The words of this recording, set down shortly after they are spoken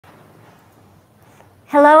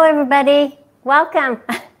Hello, everybody. Welcome.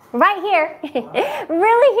 Right here,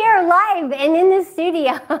 really here live and in the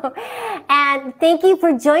studio. And thank you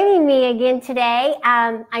for joining me again today.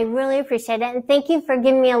 I really appreciate it. And thank you for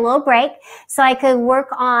giving me a little break so I could work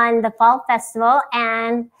on the Fall Festival.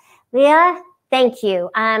 And Leah, thank you.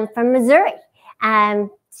 From Missouri.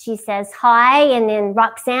 She says hi, and then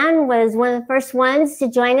Roxanne was one of the first ones to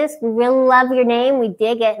join us. We really love your name. We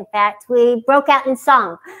dig it. In fact, we broke out in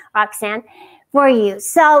song, Roxanne, for you.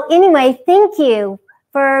 So anyway, thank you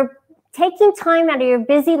for taking time out of your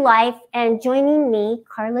busy life and joining me,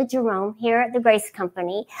 Karla Jerome, here at the Grace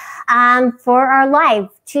Company for our live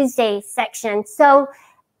Tuesday section. So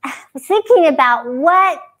I was thinking about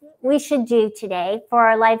what we should do today for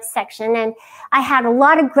our live section, and I had a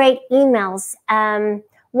lot of great emails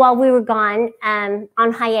while we were gone on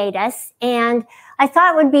hiatus, and I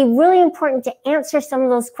thought it would be really important to answer some of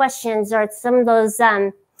those questions or some of those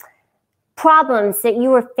problems that you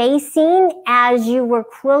were facing as you were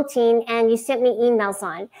quilting and you sent me emails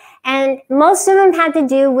on. And most of them had to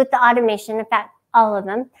do with the automation, in fact, all of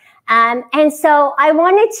them. And so I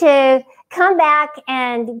wanted to come back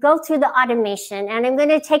and go through the automation, and I'm going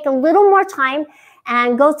to take a little more time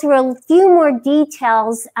and go through a few more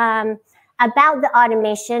details about the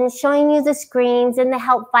automation, showing you the screens and the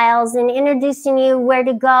help files and introducing you where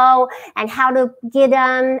to go and how to get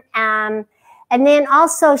them. And then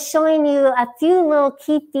also showing you a few little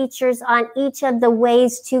key features on each of the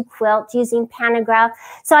ways to quilt using pantograph.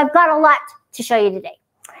 So I've got a lot to show you today.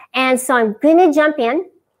 And so I'm going to jump in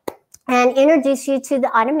and introduce you to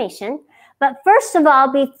the automation. But first of all,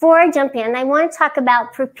 before I jump in, I want to talk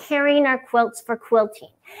about preparing our quilts for quilting.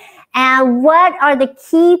 And what are the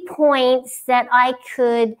key points that I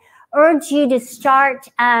could urge you to start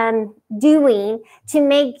doing to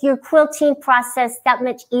make your quilting process that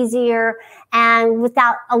much easier and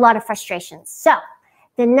without a lot of frustrations. So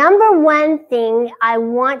the number one thing I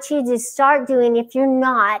want you to start doing, if you're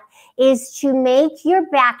not, is to make your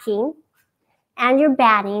backing and your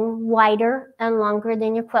batting wider and longer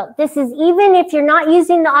than your quilt. This is even if you're not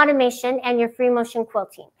using the automation and your free motion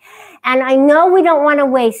quilting. And I know we don't want to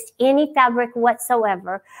waste any fabric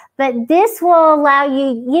whatsoever, but this will allow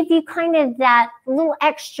you, give you kind of that little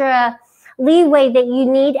extra leeway that you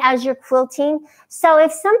need as you're quilting. So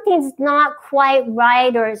if something's not quite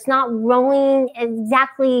right or it's not rolling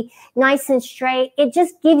exactly nice and straight, it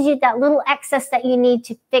just gives you that little excess that you need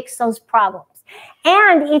to fix those problems.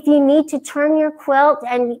 And if you need to turn your quilt,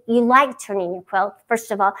 and you like turning your quilt, first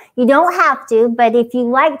of all, you don't have to, but if you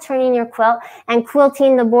like turning your quilt and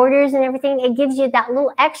quilting the borders and everything, it gives you that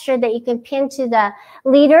little extra that you can pin to the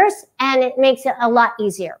leaders, and it makes it a lot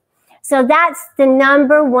easier. So that's the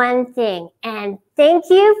number one thing. And thank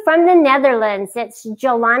you from the Netherlands. It's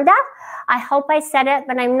Jolanda. I hope I said it,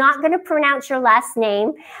 but I'm not going to pronounce your last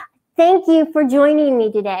name. Thank you for joining me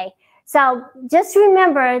today. So just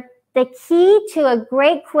remember, the key to a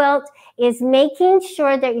great quilt is making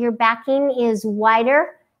sure that your backing is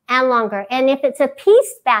wider and longer. And if it's a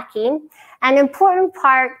piece backing, an important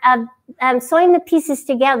part of sewing the pieces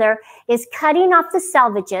together is cutting off the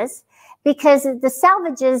selvages, because the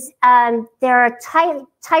selvages, they're a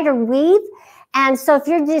tighter weave. And so if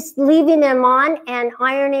you're just leaving them on and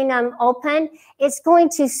ironing them open, it's going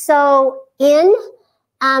to sew in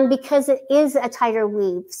because it is a tighter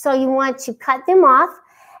weave. So you want to cut them off.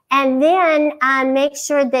 And then make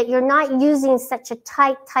sure that you're not using such a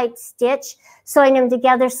tight stitch, sewing them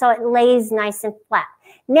together so it lays nice and flat.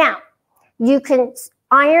 Now, you can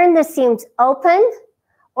iron the seams open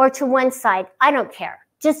or to one side. I don't care.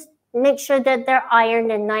 Just make sure that they're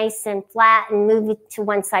ironed and nice and flat and move it to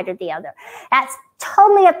one side or the other. That's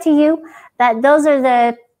totally up to you, but those are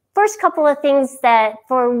the first couple of things that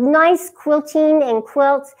for nice quilting and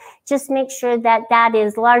quilts, just make sure that that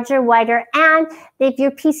is larger, wider, and if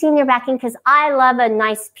you're piecing your backing, because I love a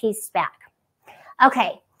nice piece back.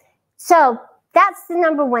 Okay, so that's the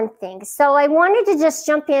number one thing. So I wanted to just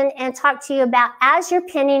jump in and talk to you about as you're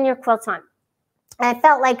pinning your quilt on. I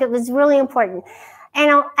felt like it was really important.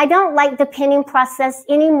 And I don't like the pinning process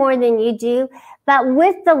any more than you do, but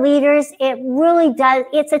with the leaders, it really does,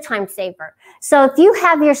 it's a time saver. So if you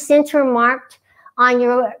have your center marked on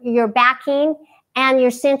your backing and your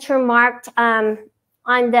center marked on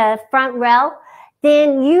the front rail,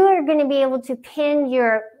 then you are going to be able to pin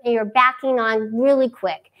your backing on really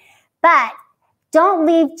quick. But don't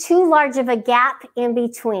leave too large of a gap in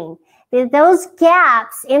between. Those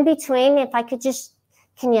gaps in between, if I could just,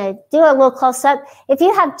 can you do a little close up? If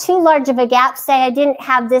you have too large of a gap, say I didn't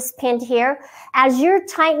have this pinned here, as you're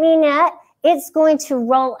tightening it, it's going to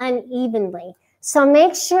roll unevenly. So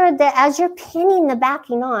make sure that as you're pinning the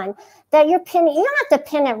backing on, that you're pinning, you don't have to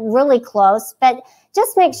pin it really close, but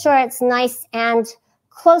just make sure it's nice and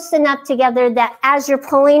close enough together that as you're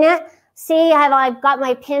pulling it, see how I've got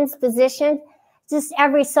my pins positioned just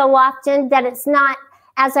every so often, that it's not,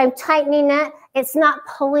 as I'm tightening it, it's not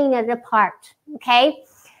pulling it apart, okay?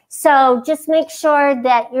 So just make sure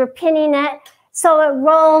that you're pinning it so it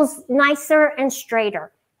rolls nicer and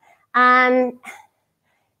straighter.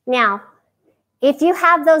 Now, if you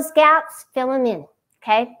have those gaps, fill them in,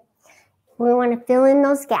 okay? We want to fill in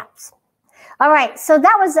those gaps. All right, so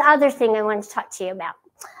that was the other thing I wanted to talk to you about.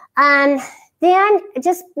 Then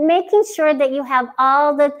just making sure that you have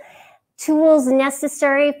all the tools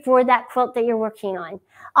necessary for that quilt that you're working on.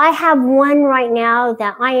 I have one right now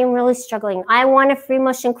that I am really struggling. I want a free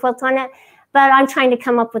motion quilt on it, but I'm trying to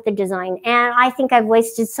come up with a design. And I think I've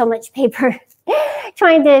wasted so much paper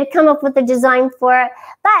trying to come up with a design for it.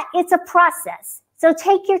 But it's a process. So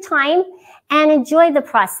take your time and enjoy the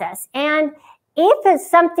process. And if it's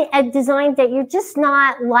something, a design that you're just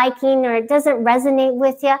not liking or it doesn't resonate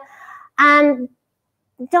with you,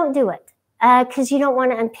 don't do it because you don't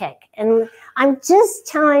want to unpick. And I'm just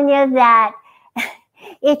telling you that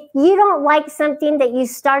if you don't like something that you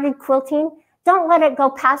started quilting, don't let it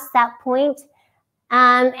go past that point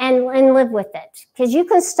and live with it, because you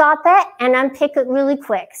can stop it and unpick it really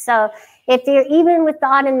quick. So if you're even with the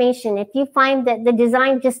automation, if you find that the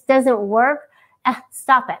design just doesn't work,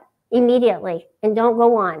 stop it immediately and don't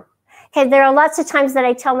go on. Okay, there are lots of times that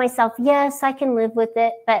I tell myself, yes, I can live with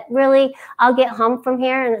it, but really I'll get home from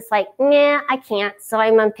here and it's like, nah, I can't, so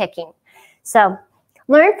I'm unpicking. So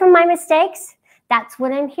learn from my mistakes. That's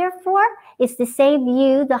what I'm here for, is to save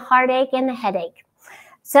you the heartache and the headache.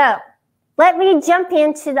 So let me jump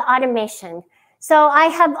into the automation. So I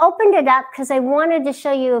have opened it up because I wanted to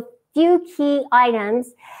show you a few key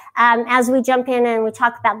items as we jump in and we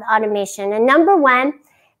talk about the automation. And number one,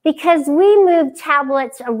 because we move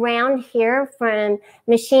tablets around here from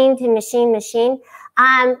machine to machine,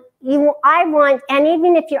 and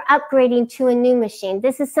even if you're upgrading to a new machine,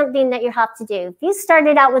 this is something that you have to do. If you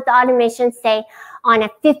started out with the automation, say on a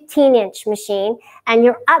 15-inch machine, and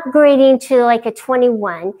you're upgrading to like a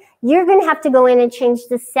 21, you're gonna have to go in and change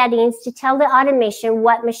the settings to tell the automation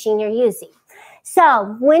what machine you're using.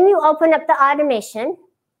 So when you open up the automation,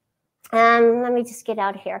 let me just get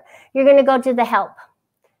out of here. You're gonna go to the help.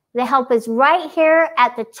 The help is right here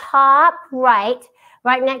at the top right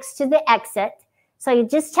next to the exit. So you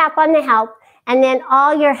just tap on the help, and then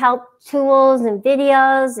all your help tools and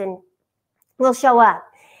videos and will show up.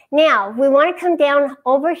 Now, we want to come down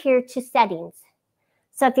over here to settings.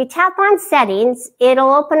 So if you tap on settings,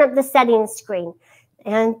 it'll open up the settings screen.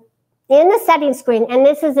 And in the settings screen, and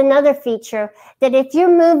this is another feature, that if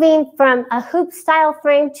you're moving from a hoop style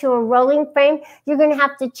frame to a rolling frame, you're going to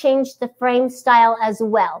have to change the frame style as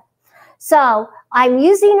well. So I'm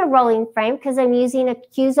using a rolling frame because I'm using a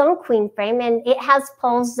Q-zone queen frame, and it has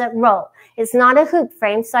poles that roll. It's not a hoop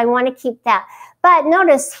frame, so I want to keep that. But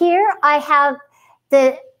notice here I have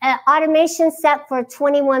the automation set for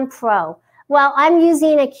 21 Pro. Well, I'm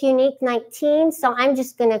using a Unique 19, so I'm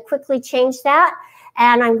just going to quickly change that.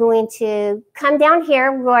 And I'm going to come down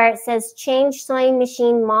here where it says change sewing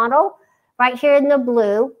machine model, right here in the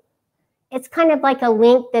blue. It's kind of like a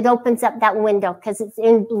link that opens up that window because it's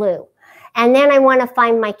in blue. And then I want to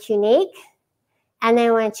find my Unique, and then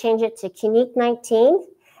I want to change it to Unique 19.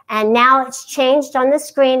 And now it's changed on the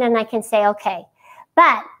screen, and I can say okay.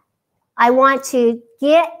 But I want to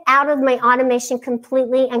get out of my automation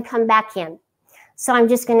completely and come back in. So I'm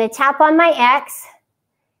just going to tap on my X,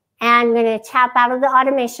 and I'm going to tap out of the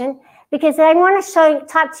automation because I want to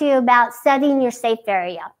talk to you about setting your safe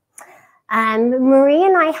area. Marie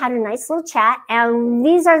and I had a nice little chat, and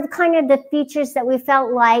these are kind of the features that we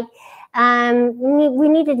felt like we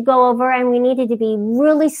needed to go over, and we needed to be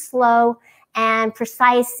really slow and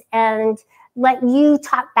precise and let you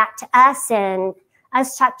talk back to us and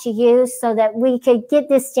us talk to you so that we could get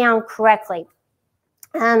this down correctly.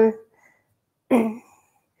 All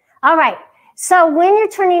right, so when you're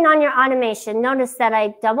turning on your automation, notice that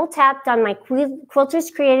I double tapped on my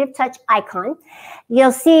Quilter's Creative Touch icon.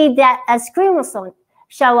 You'll see that a screen will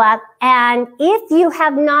show up, and if you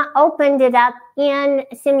have not opened it up in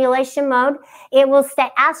simulation mode, it will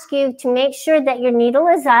ask you to make sure that your needle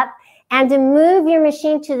is up and to move your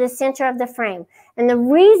machine to the center of the frame. And the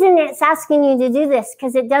reason it's asking you to do this,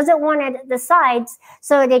 because it doesn't want it at the sides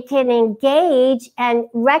so that it can engage and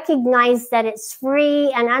recognize that it's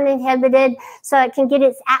free and uninhibited so it can get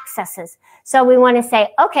its accesses. So we want to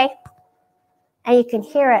say, okay, and you can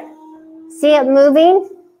hear it. See it moving?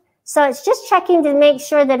 So it's just checking to make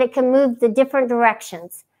sure that it can move the different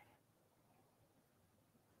directions.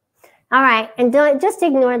 All right, and just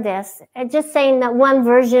ignore this. It's just saying that one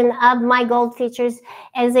version of my gold features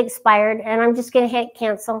is expired, and I'm just going to hit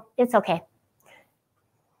cancel. It's okay.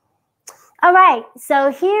 All right, so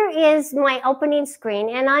here is my opening screen,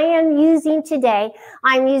 and I am using today,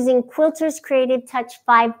 I'm using Quilter's Creative Touch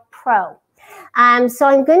 5 Pro. So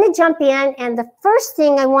I'm going to jump in, and the first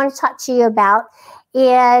thing I want to talk to you about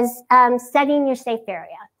is setting your safe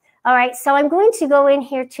area. All right, so I'm going to go in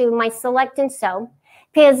here to my Select and Sew,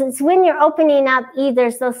 because it's when you're opening up either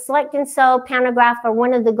the Select and Sew, Pantograph, or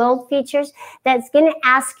one of the gold features that's going to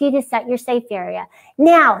ask you to set your safe area.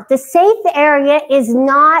 Now, the safe area is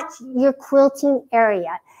not your quilting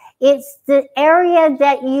area. It's the area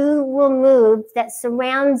that you will move that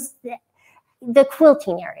surrounds the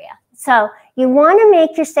quilting area. So you want to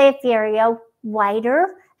make your safe area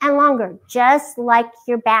wider and longer, just like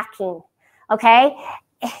your backing, okay?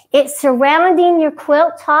 It's surrounding your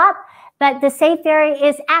quilt top, but the safe area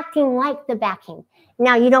is acting like the backing.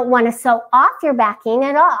 Now, you don't want to sew off your backing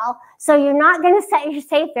at all, so you're not going to set your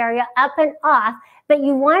safe area up and off, but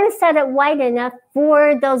you want to set it wide enough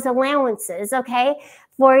for those allowances, okay,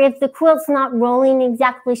 for if the quilt's not rolling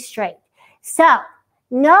exactly straight. So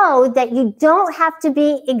know that you don't have to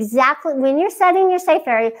be exactly, when you're setting your safe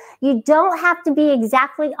area, you don't have to be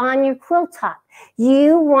exactly on your quilt top.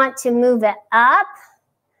 You want to move it up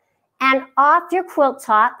and off your quilt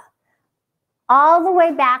top, all the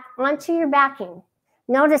way back onto your backing.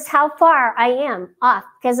 Notice how far I am off,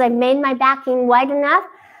 because I made my backing wide enough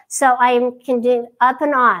so I can do up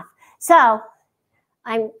and off. So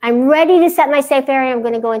I'm ready to set my safe area. I'm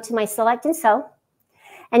going to go into my Select and Sew.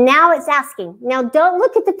 And now it's asking. Now don't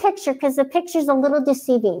look at the picture, because the picture's a little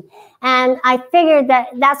deceiving. And I figured that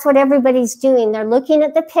that's what everybody's doing. They're looking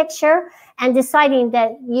at the picture and deciding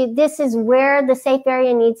that this is where the safe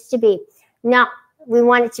area needs to be. No. We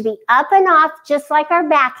want it to be up and off, just like our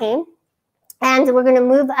backing. And we're going to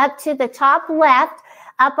move up to the top left,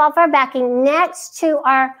 up off our backing, next to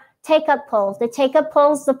our take-up pole. The take-up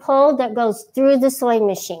pole is the pole that goes through the sewing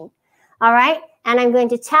machine. All right? And I'm going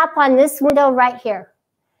to tap on this window right here,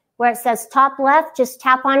 where it says top left. Just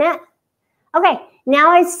tap on it. Okay,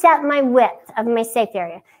 now I set my width of my safe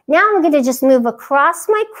area. Now I'm going to just move across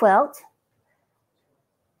my quilt.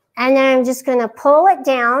 And then I'm just going to pull it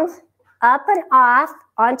down, up and off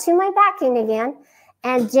onto my backing again,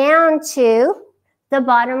 and down to the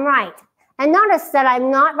bottom right. And notice that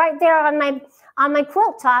I'm not right there on my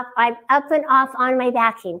quilt top. I'm up and off on my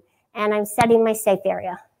backing, and I'm setting my safe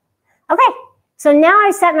area. Okay, so now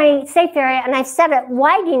I set my safe area, and I've set it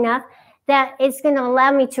wide enough that it's going to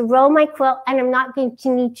allow me to roll my quilt, and I'm not going to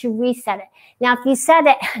need to reset it. Now, if you set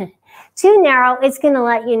it too narrow, it's going to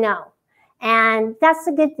let you know. And that's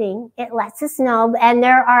a good thing. It lets us know. And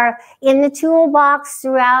there are, in the toolbox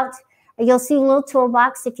throughout, you'll see a little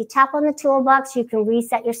toolbox. If you tap on the toolbox, you can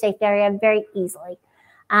reset your safe area very easily.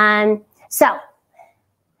 So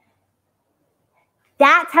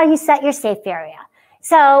that's how you set your safe area.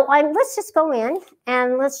 So let's just go in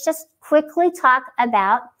and let's just quickly talk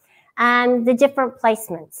about the different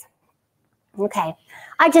placements. Okay,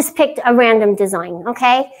 I just picked a random design,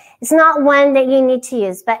 okay? It's not one that you need to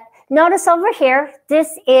use, but notice over here,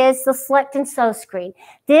 this is the Select and Sew screen.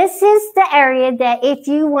 This is the area that if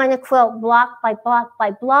you want to quilt block by block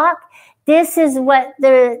by block, this is what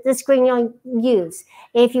the screen you'll use.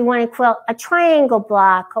 If you want to quilt a triangle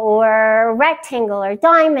block or a rectangle or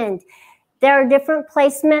diamond, there are different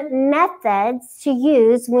placement methods to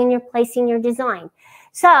use when you're placing your design.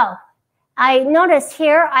 So I notice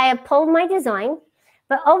here I have pulled my design,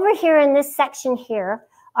 but over here in this section here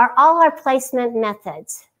are all our placement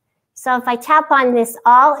methods. So if I tap on this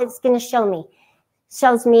all, it's going to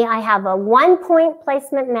shows me I have a 1-point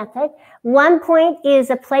placement method. 1 point is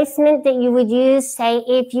a placement that you would use, say,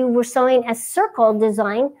 if you were sewing a circle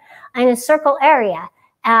design in a circle area.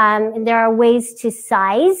 There are ways to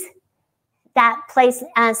size that place,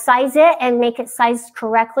 size it and make it sized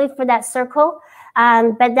correctly for that circle.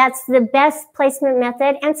 But that's the best placement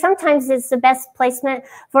method, and sometimes it's the best placement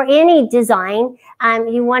for any design.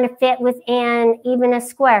 You want to fit within even a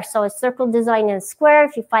square. So a circle design in a square,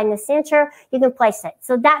 if you find the center, you can place it.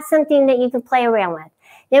 So that's something that you can play around with.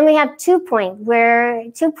 Then we have 2 point, where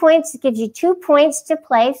 2 points gives you 2 points to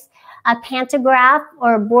place a pantograph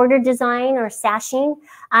or a border design or sashing.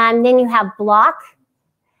 Then you have block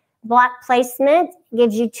placement,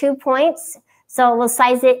 gives you 2 points. So we'll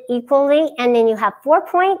size it equally, and then you have 4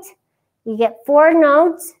 points. You get 4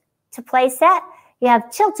 nodes to place it. You have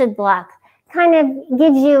tilted block, kind of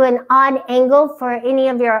gives you an odd angle for any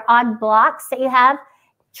of your odd blocks that you have.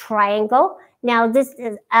 triangle. Now this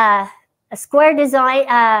is a square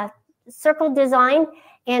design, circle design,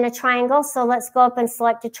 and a triangle. So let's go up and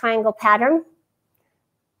select a triangle pattern.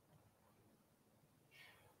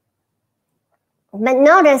 But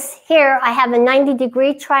notice here I have a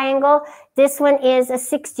 90-degree triangle. This one is a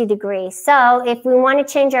 60-degree. So if we want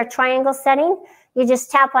to change our triangle setting, you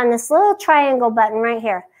just tap on this little triangle button right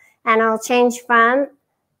here. And it'll change from,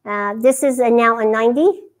 this is now a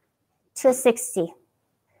 90 to a 60.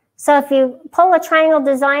 So if you pull a triangle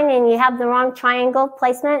design and you have the wrong triangle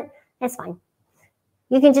placement, it's fine.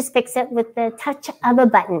 You can just fix it with the touch of a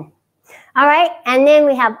button. All right, and then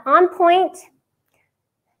we have on point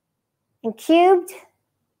and cubed.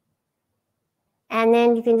 And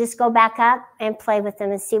then you can just go back up and play with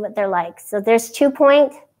them and see what they're like. So there's 2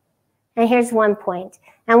 point, and here's 1 point.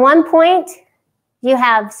 And 1 point, you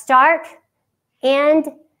have start, end,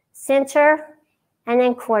 center, and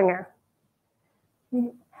then corner.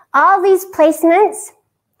 All these placements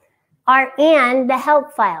are in the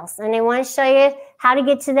help files, and I want to show you how to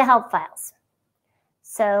get to the help files.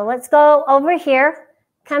 So let's go over here,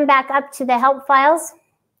 come back up to the help files,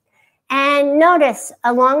 and notice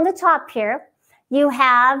along the top here, you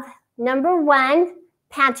have number 1,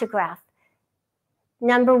 pantograph.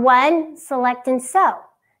 Number 1, select and sew.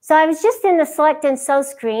 So I was just in the select and sew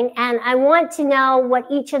screen, and I want to know what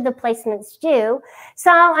each of the placements do.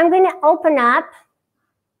 So I'm going to open up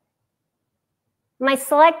my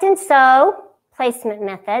select and sew placement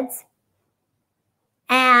methods,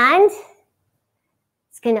 and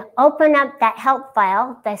it's going to open up that help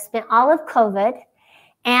file that I spent all of COVID,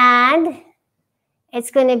 and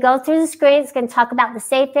it's going to go through the screen. It's going to talk about the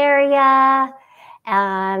safe area.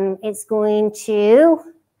 It's going to,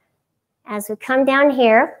 as we come down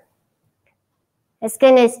here, it's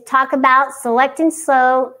going to talk about select and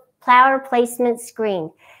sew flower placement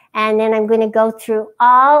screen. And then I'm going to go through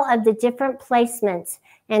all of the different placements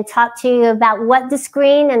and talk to you about what the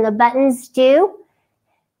screen and the buttons do.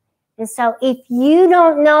 And so if you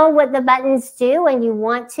don't know what the buttons do and you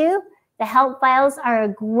want to, the help files are a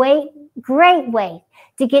great way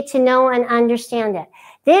to get to know and understand it.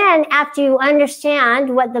 Then after you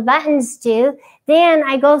understand what the buttons do, then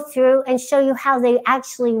I go through and show you how they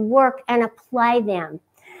actually work and apply them.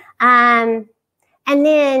 And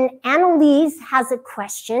then Annalise has a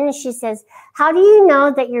question. She says, how do you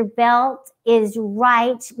know that your belt is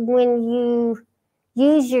right when you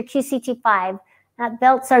use your QCT5?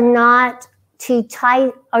 Belts are not too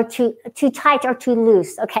tight or too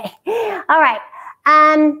loose. Okay. All right.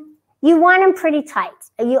 You want them pretty tight.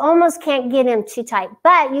 You almost can't get them too tight,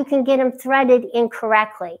 but you can get them threaded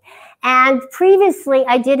incorrectly. And previously,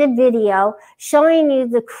 I did a video showing you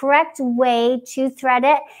the correct way to thread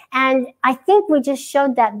it. And I think we just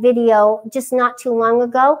showed that video just not too long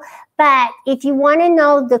ago. But if you want to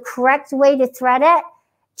know the correct way to thread it,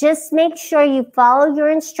 just make sure you follow your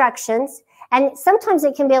instructions. And sometimes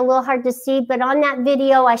it can be a little hard to see, but on that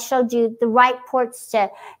video, I showed you the right ports to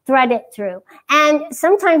thread it through. And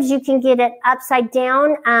sometimes you can get it upside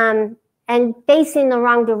down and facing the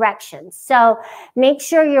wrong direction. So make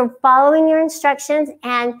sure you're following your instructions,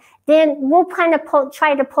 and then we'll kind of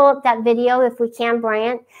try to pull up that video if we can,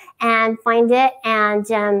 Bryant, and find it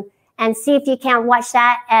and see if you can watch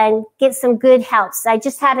that and get some good helps. I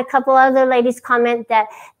just had a couple other ladies comment that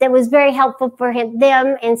was very helpful for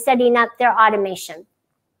them in setting up their automation.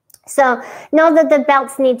 So know that the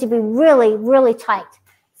belts need to be really, really tight.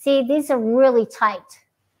 See, these are really tight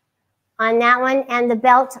on that one, and the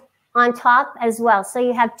belt on top as well. So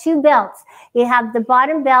you have 2 belts. You have the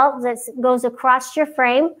bottom belt that goes across your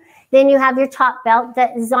frame. Then you have your top belt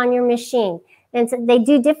that is on your machine. And so they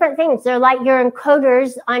do different things. They're like your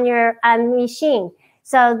encoders on your machine.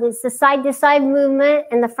 So it's the side-to-side movement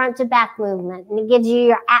and the front-to-back movement. And it gives you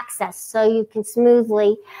your access so you can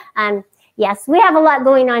smoothly. Yes, we have a lot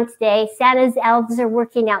going on today. Santa's elves are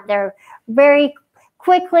working out there very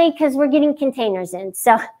quickly because we're getting containers in.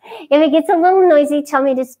 So if it gets a little noisy, tell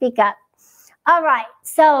me to speak up. All right,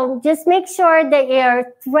 so just make sure that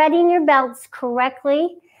you're threading your belts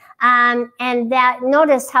correctly. And that,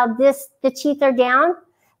 notice how the teeth are down,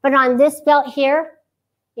 but on this belt here,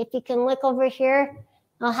 if you can look over here,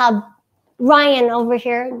 I'll have Ryan over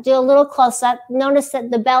here do a little close up. Notice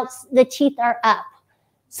that the teeth are up.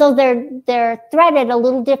 So they're threaded a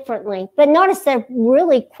little differently, but notice they're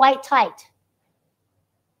really quite tight.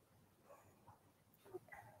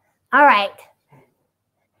 All right.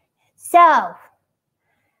 So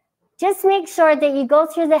just make sure that you go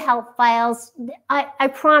through the help files. I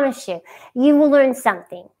promise you, you will learn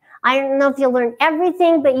something. I don't know if you'll learn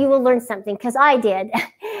everything, but you will learn something because I did.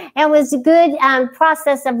 It was a good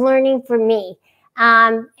process of learning for me.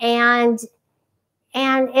 and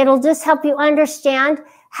it'll just help you understand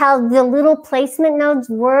how the little placement nodes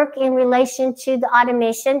work in relation to the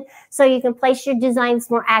automation, so you can place your designs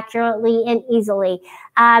more accurately and easily.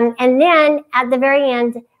 And then at the very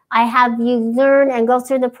end, I have you learn and go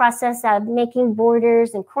through the process of making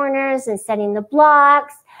borders and corners and setting the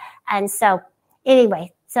blocks. And so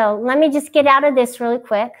anyway, so let me just get out of this really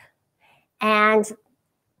quick. And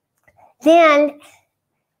then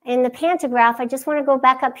in the pantograph, I just want to go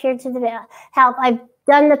back up here to the help. I've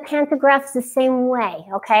done the pantographs the same way,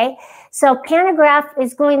 okay? So pantograph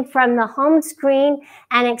is going from the home screen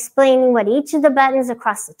and explaining what each of the buttons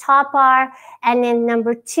across the top are. And then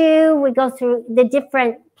number 2, we go through the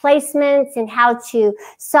different placements and how to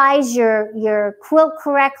size your quilt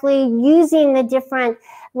correctly using the different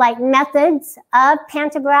methods of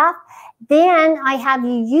pantograph. Then I have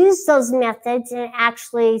you use those methods and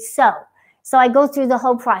actually sew. So I go through the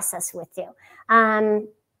whole process with you. And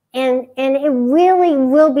it really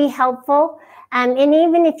will be helpful. And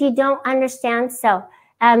even if you don't understand, so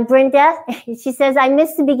Brenda, she says, I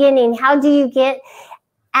missed the beginning. How do you get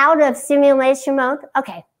out of simulation mode?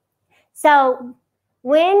 Okay, so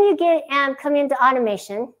when you get come into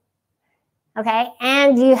automation, okay,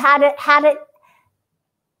 and you had it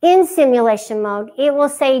in simulation mode, it will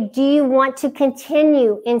say, do you want to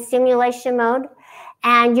continue in simulation mode?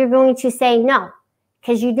 And you're going to say no,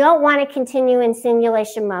 because you don't want to continue in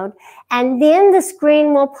simulation mode. And then the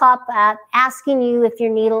screen will pop up asking you if your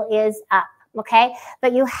needle is up, okay?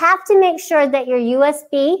 But you have to make sure that your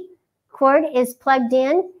USB cord is plugged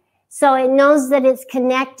in so it knows that it's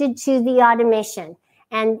connected to the automation.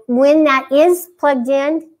 And when that is plugged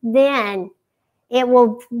in, then it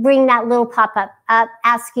will bring that little pop-up up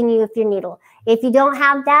asking you if your needle. If you don't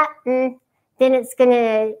have that, then it's going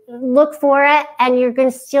to look for it and you're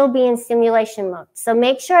going to still be in simulation mode. So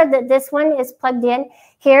make sure that this one is plugged in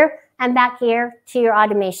here and back here to your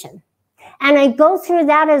automation. And I go through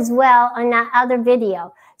that as well on that other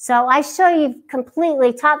video. So I show you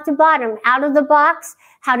completely top to bottom out of the box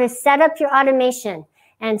how to set up your automation.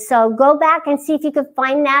 And so go back and see if you can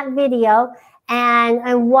find that video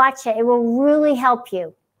and watch it. It will really help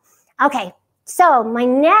you. Okay, so my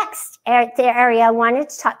next area I wanted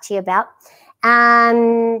to talk to you about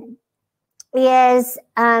is,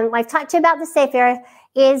 I've talked to you about the safe area,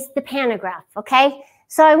 is the pantograph, okay?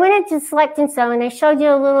 So I went into select and sew and I showed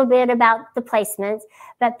you a little bit about the placements,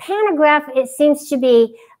 but pantograph, it seems to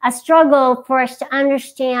be a struggle for us to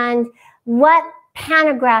understand what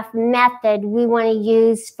pantograph method we want to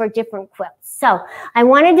use for different quilts. So I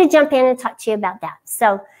wanted to jump in and talk to you about that.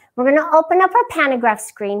 So we're going to open up our pantograph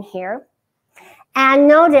screen here. And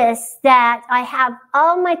notice that I have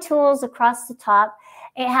all my tools across the top.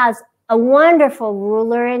 It has a wonderful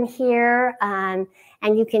ruler in here, and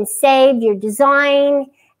you can save your design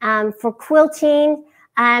for quilting.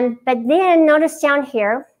 But then notice down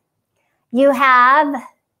here, you have,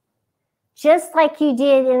 just like you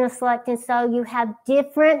did in the select and sew, you have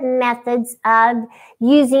different methods of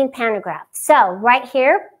using pantograph. So right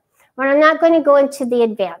here, but I'm not going to go into the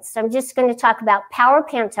advanced. I'm just going to talk about Power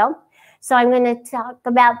Panto. So I'm going to talk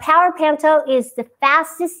about Power Panto is the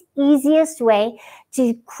fastest, easiest way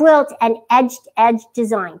to quilt an edge-to-edge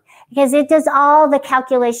design because it does all the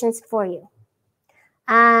calculations for you.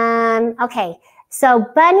 Okay, so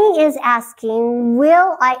Bunny is asking,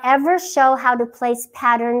 will I ever show how to place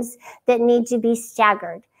patterns that need to be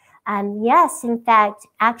staggered? Yes, in fact,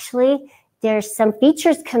 actually, there's some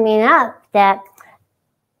features coming up that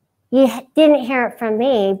you didn't hear it from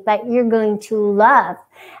me, but you're going to love.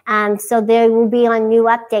 So they will be on new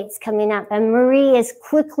updates coming up. And Marie is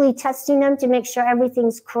quickly testing them to make sure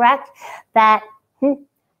everything's correct. But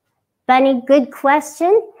Bunny, good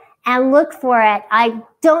question. And look for it. I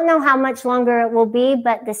don't know how much longer it will be,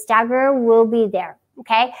 but the stagger will be there.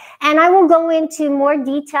 Okay. And I will go into more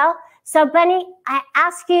detail. So Bunny, I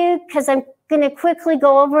ask you, because I'm going to quickly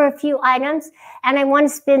go over a few items and I want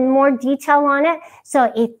to spend more detail on it.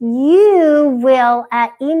 So if you will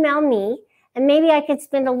email me, and maybe I could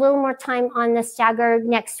spend a little more time on the stagger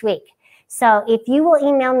next week. So if you will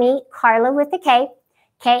email me, Karla with a K,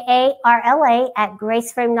 K-A-R-L-A at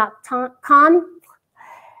graceframe.com,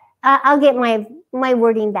 I'll get my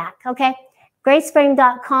wording back, okay?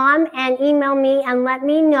 graceframe.com, and email me and let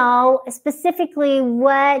me know specifically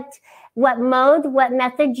what mode, what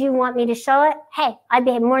method you want me to show it. Hey, I'd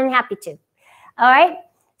be more than happy to. All right?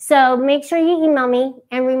 So make sure you email me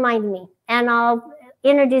and remind me. And I'll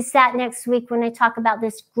introduce that next week when I talk about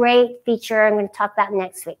this great feature I'm going to talk about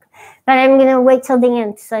next week. But I'm going to wait till the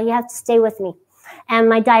end, so you have to stay with me and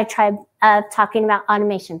my diatribe of talking about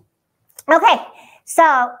automation. Okay,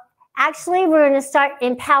 so actually, we're going to start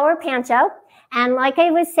in Power Panto. And like I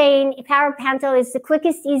was saying, Power Panto is the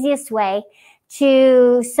quickest, easiest way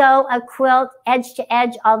to sew a quilt edge to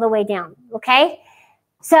edge all the way down, okay?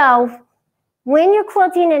 So when you're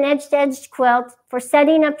quilting an edge-to-edge quilt, for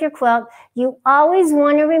setting up your quilt, you always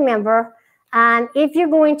want to remember, if you're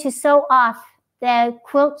going to sew off the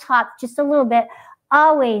quilt top just a little bit,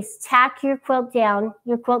 always tack your quilt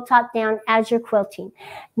top down as you're quilting.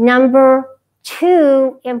 Number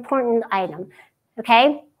 2 important item,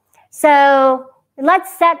 okay? So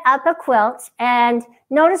let's set up a quilt, and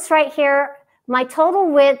notice right here, my total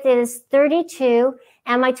width is 32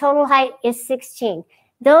 and my total height is 16.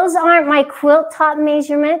 Those aren't my quilt top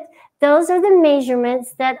measurements. Those are the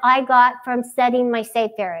measurements that I got from setting my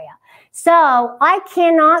safe area. So I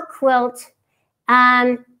cannot quilt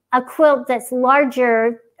a quilt that's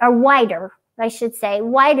larger or wider, I should say,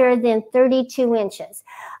 wider than 32 inches.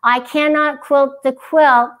 I cannot quilt the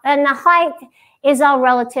quilt, and the height is all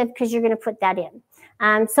relative because you're going to put that in.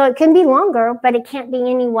 So it can be longer, but it can't be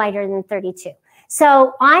any wider than 32.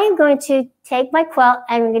 So I am going to take my quilt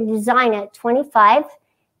and I'm going to design it 25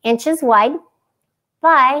 inches wide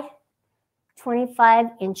by 25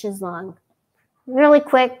 inches long. Really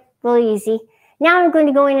quick, really easy. Now I'm going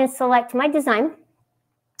to go in and select my design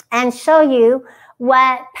and show you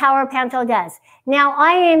what Power Panto does. Now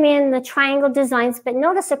I am in the triangle designs, but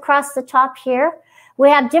notice across the top here, we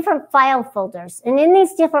have different file folders. And in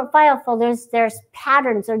these different file folders, there's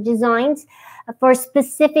patterns or designs for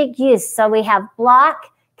specific use. So we have block,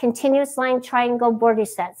 continuous line, triangle, border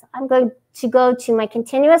sets. I'm going to go to my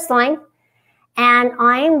continuous line, and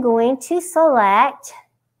I am going to select,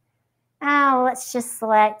 let's just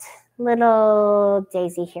select little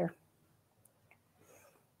Daisy here.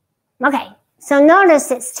 Okay, so notice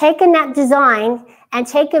it's taken that design and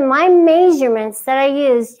taken my measurements that I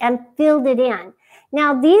used and filled it in.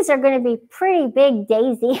 Now these are going to be pretty big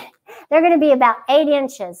Daisy. They're going to be about 8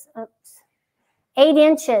 inches. Oops. 8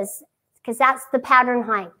 inches, because that's the pattern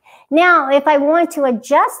height. Now, if I want to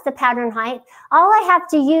adjust the pattern height, all I have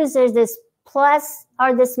to use is this plus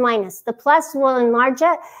or this minus. The plus will enlarge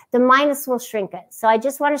it, the minus will shrink it. So I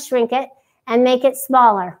just want to shrink it and make it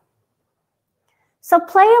smaller. So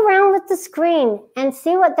play around with the screen and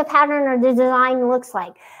see what the pattern or the design looks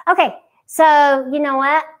like. Okay, so you know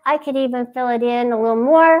what? I could even fill it in a little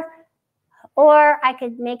more, or I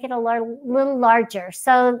could make it a little larger.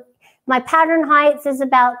 So my pattern height is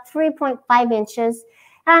about 3.5 inches.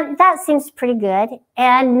 That seems pretty good.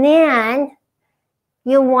 And then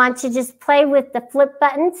you'll want to just play with the flip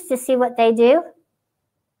buttons to see what they do.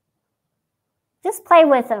 Just play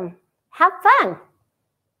with them. Have fun.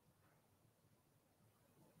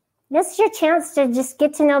 This is your chance to just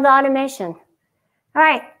get to know the automation. All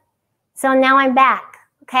right, so now I'm back,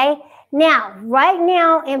 okay? Now, right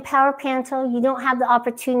now in Power Panto, you don't have the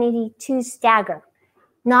opportunity to stagger.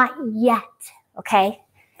 Not yet, okay,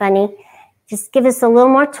 Bunny? Just give us a little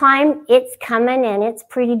more time. It's coming, and it's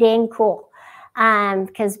pretty dang cool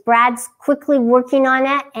because Brad's quickly working on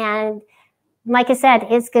it, and like I said,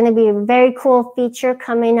 it's going to be a very cool feature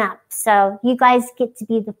coming up. So you guys get to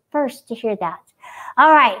be the first to hear that.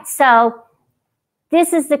 All right, so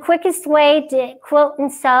this is the quickest way to quilt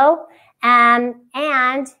and sew,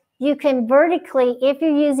 and you can vertically, if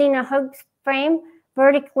you're using a hook frame,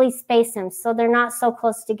 vertically space them so they're not so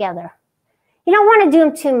close together. You don't want to do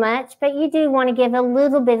them too much, but you do want to give a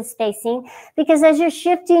little bit of spacing, because as you're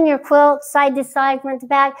shifting your quilt side to side, front to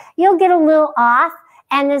back, you'll get a little off,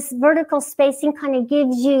 and this vertical spacing kind of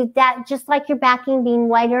gives you that, just like your backing being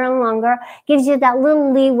wider and longer, gives you that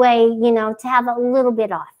little leeway, you know, to have a little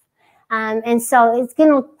bit off. And so it's going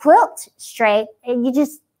to quilt straight.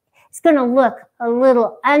 It's going to look a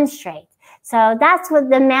little unstraight. So that's what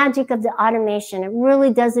the magic of the automation. It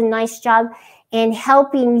really does a nice job in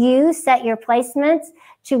helping you set your placements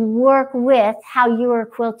to work with how you are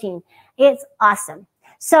quilting. It's awesome.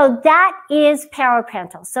 So that is Power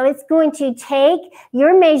Panto. So it's going to take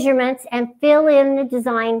your measurements and fill in the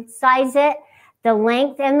design, size it, the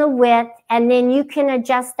length and the width, and then you can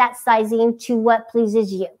adjust that sizing to what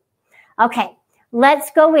pleases you. Okay,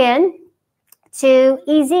 let's go in to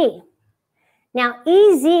EZ. Now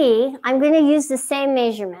EZ, I'm going to use the same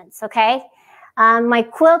measurements, okay? My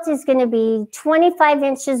quilt is going to be 25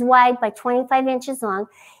 inches wide by 25 inches long.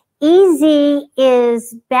 EZ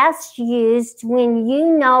is best used when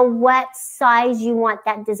you know what size you want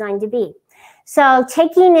that design to be. So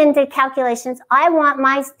taking into calculations, I want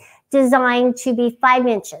my design to be 5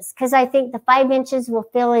 inches because I think the 5 inches will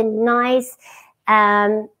fill in nice,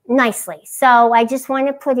 nicely. So I just want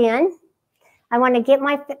to put in, I want to get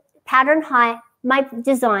my pattern height, my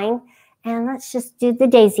design, And let's just do the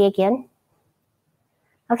daisy again.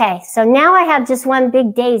 Okay, so now I have just one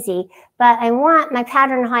big daisy, but I want my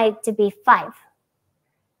pattern height to be 5.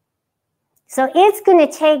 So it's going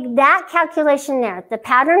to take that calculation there, the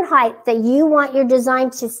pattern height that you want your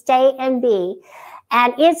design to stay and be,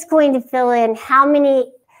 and it's going to fill in how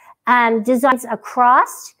many designs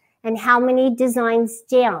across and how many designs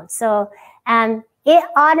down. So it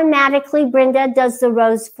automatically, Brenda, does the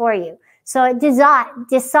rows for you. So it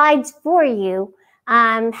decides for you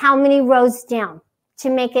how many rows down to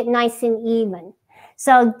make it nice and even.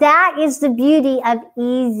 So that is the beauty of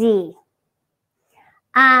easy.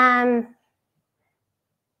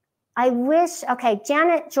 I wish, okay,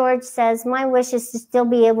 Janet George says, my wish is to still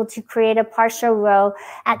be able to create a partial row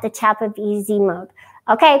at the top of easy mode.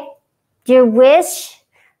 Okay, your wish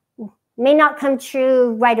may not come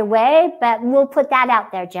true right away, but we'll put that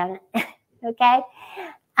out there, Janet, okay?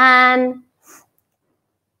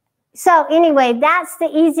 So anyway, that's the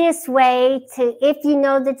easiest way to, if you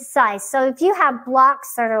know the size. So if you have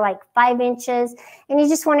blocks that are like 5 inches and you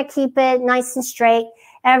just want to keep it nice and straight,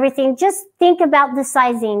 everything, just think about the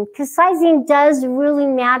sizing, because sizing does really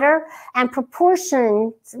matter and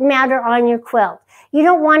proportions matter on your quilt. You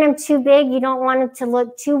don't want them too big. You don't want them to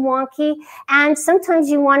look too wonky. And sometimes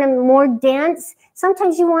you want them more dense.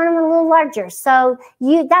 Sometimes you want them a little larger. So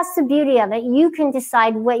that's the beauty of it. You can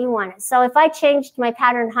decide what you want. So if I changed my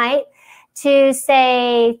pattern height to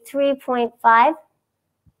say 3.5,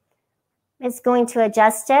 it's going to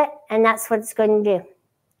adjust it, and that's what it's going to do.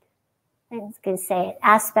 And it's going to say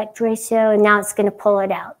aspect ratio, and now it's going to pull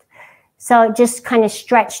it out. So it just kind of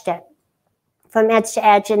stretched it from edge to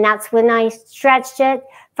edge, and that's when I stretched it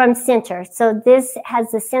from center. So this has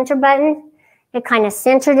the center button. It kind of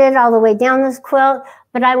centered it all the way down this quilt,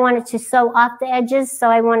 but I wanted to sew off the edges, so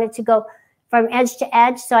I wanted to go from edge to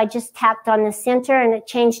edge. So I just tapped on the center, and it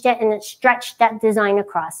changed it, and it stretched that design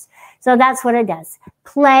across. So that's what it does.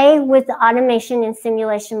 Play with the automation in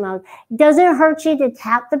simulation mode. It doesn't hurt you to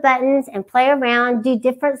tap the buttons and play around, do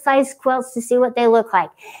different size quilts to see what they look like.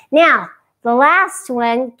 Now, the last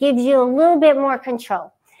one gives you a little bit more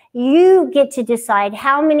control. You get to decide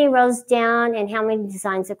how many rows down and how many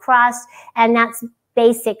designs across, and that's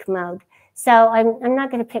basic mode. So I'm not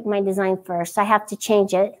going to pick my design first. I have to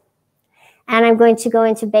change it, and I'm going to go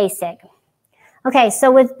into basic. Okay, so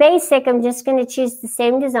with basic, I'm just going to choose the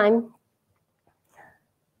same design.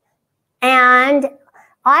 And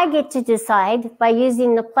I get to decide by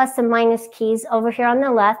using the plus and minus keys over here on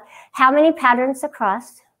the left, how many patterns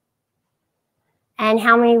across and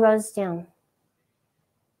how many rows down.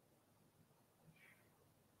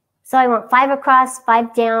 So I want 5 across,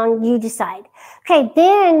 5 down, you decide. Okay,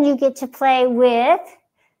 then you get to play with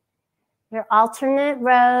your alternate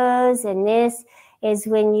rows, and this is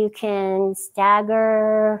when you can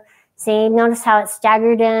stagger. See, notice how it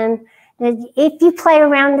staggered them. If you play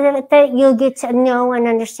around with it, you'll get to know and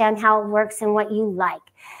understand how it works and what you like.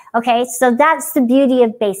 Okay, so that's the beauty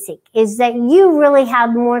of basic, is that you really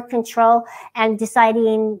have more control and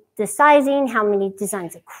deciding the sizing, how many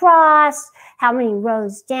designs across, how many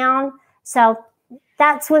rows down. So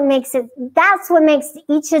that's what makes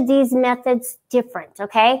each of these methods different,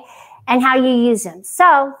 okay? And how you use them.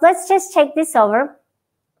 So let's just take this over,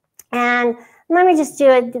 and let me just do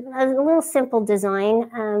a little simple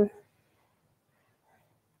design.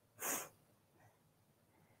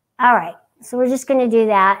 All right, so we're just going to do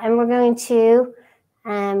that, and we're going to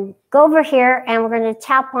go over here, and we're going to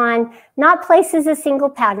tap on not place as a single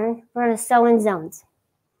pattern. We're going to sew in zones.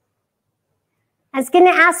 It's going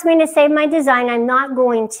to ask me to save my design. I'm not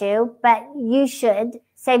going to, but you should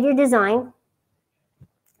save your design.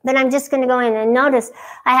 Then I'm just going to go in, and notice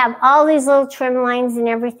I have all these little trim lines and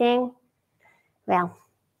everything. Well,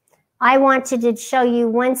 I wanted to show you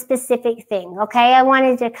one specific thing, okay? I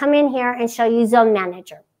wanted to come in here and show you Zone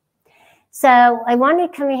Manager. So I wanted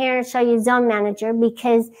to come in here and show you Zone Manager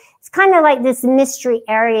because it's kind of like this mystery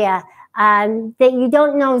area that you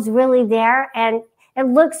don't know is really there, and it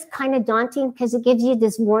looks kind of daunting because it gives you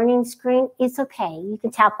this warning screen. It's okay. You can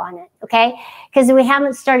tap on it, okay? Because we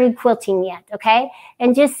haven't started quilting yet, okay?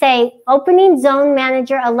 And just say, Opening Zone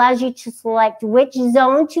Manager allows you to select which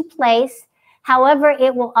zone to place. However,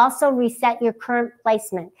 it will also reset your current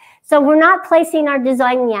placement. So we're not placing our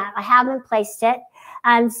design yet. I haven't placed it.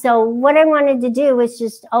 So what I wanted to do was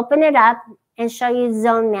just open it up and show you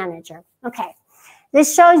Zone Manager. Okay,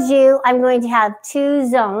 this shows you I'm going to have 2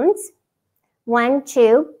 zones, 1,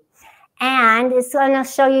 2, and it's going to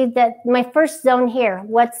show you that my first zone here,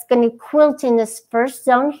 what's going to quilt in this first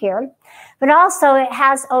zone here, but also it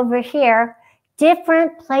has over here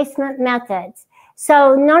different placement methods.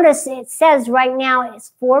 So notice it says right now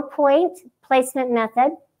it's 4-point placement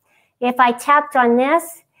method. If I tapped on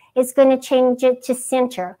this, it's going to change it to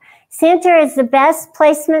center. Center is the best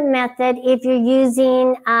placement method if you're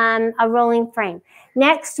using a rolling frame.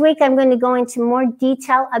 Next week, I'm going to go into more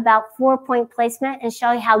detail about 4-point placement and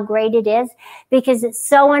show you how great it is because it's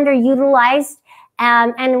so underutilized.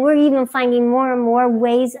 And we're even finding more and more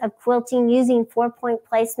ways of quilting using 4-point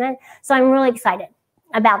placement. So I'm really excited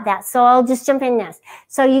about that. So I'll just jump in this.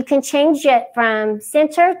 So you can change it from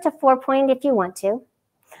center to 4-point if you want to.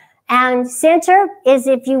 And center is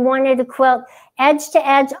if you wanted to quilt edge to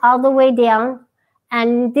edge all the way down.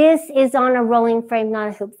 And this is on a rolling frame, not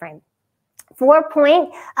a hoop frame.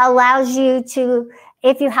 4-point allows you to,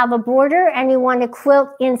 if you have a border and you want to quilt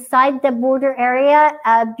inside the border area,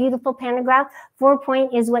 a beautiful pantograph,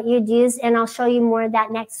 4-point is what you'd use, and I'll show you more of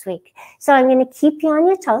that next week. So I'm going to keep you on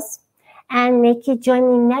your toes and make you join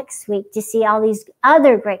me next week to see all these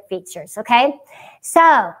other great features, okay?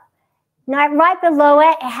 So right below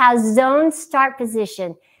it, it has zone start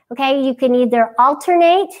position, okay? You can either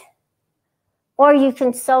alternate or you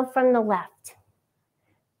can sew from the left.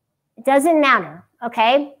 It doesn't matter,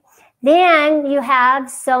 okay? Then you have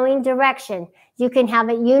sewing direction. You can have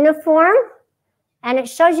it uniform, and it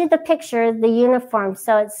shows you the picture of the uniform.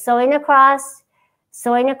 So it's sewing across,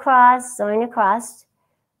 sewing across, sewing across,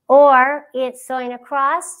 or it's sewing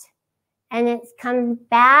across, and it comes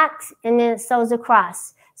back, and then it sews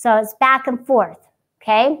across. So it's back and forth,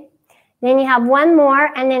 okay? Then you have one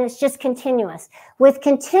more, and then it's just continuous. With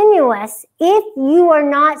continuous, if you are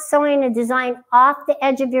not sewing a design off the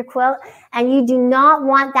edge of your quilt and you do not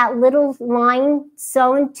want that little line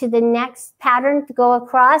sewn to the next pattern to go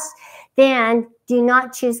across, then do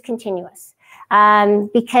not choose continuous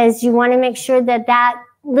because you want to make sure that that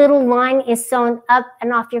little line is sewn up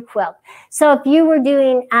and off your quilt. So if you were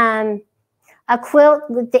doing a quilt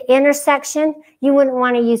with the intersection, you wouldn't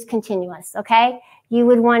want to use continuous, okay? You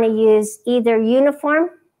would want to use either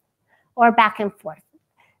uniform or back and forth.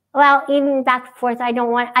 Well, even back and forth, I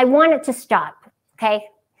want it to stop, okay?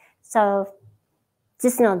 So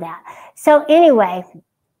just know that. So anyway,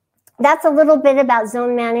 that's a little bit about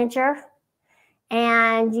Zone Manager.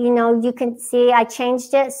 And you know, you can see I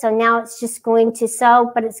changed it. So now it's just going to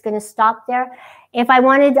sew, but it's going to stop there. If I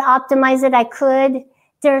wanted to optimize it, I could.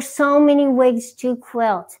 There are so many ways to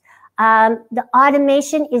quilt. The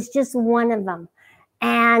automation is just one of them.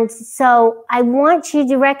 And so I want you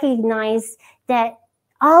to recognize that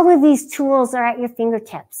all of these tools are at your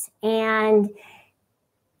fingertips. And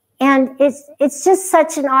it's just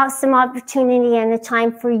such an awesome opportunity and a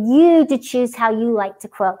time for you to choose how you like to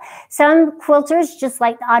quilt. Some quilters just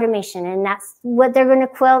like the automation, and that's what they're going to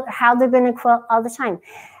quilt, how they're going to quilt all the time.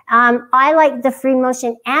 I like the free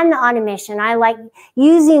motion and the automation. I like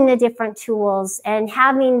using the different tools and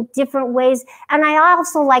having different ways. And I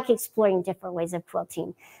also like exploring different ways of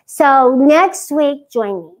quilting. So next week,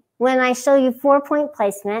 join me when I show you 4-point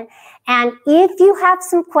placement. And if you have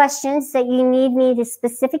some questions that you need me to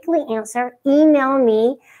specifically answer, email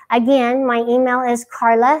me. Again, my email is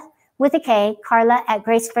Karla with a K,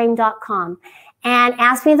 Karla@graceframe.com. And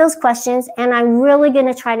ask me those questions, and I'm really going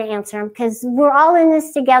to try to answer them because we're all in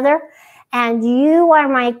this together, and you are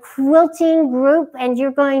my quilting group, and you're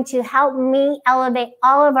going to help me elevate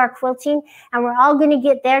all of our quilting, and we're all going to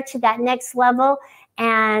get there to that next level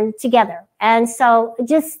and together. And so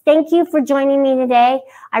just thank you for joining me today.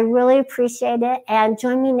 I really appreciate it, and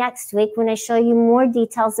join me next week when I show you more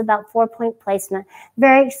details about 4-point placement.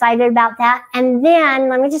 Very excited about that. And then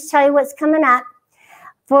let me just tell you what's coming up.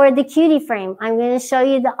 For the cutie frame, I'm going to show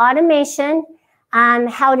you the automation,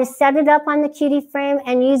 how to set it up on the cutie frame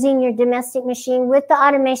and using your domestic machine with the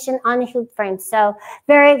automation on the hoop frame. So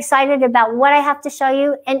very excited about what I have to show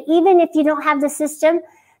you. And even if you don't have the system,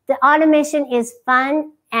 the automation is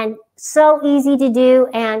fun and so easy to do,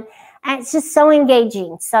 and it's just so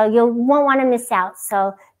engaging. So you won't want to miss out.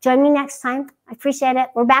 So join me next time. I appreciate it.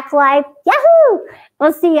 We're back live. Yahoo!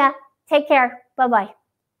 We'll see ya. Take care. Bye-bye.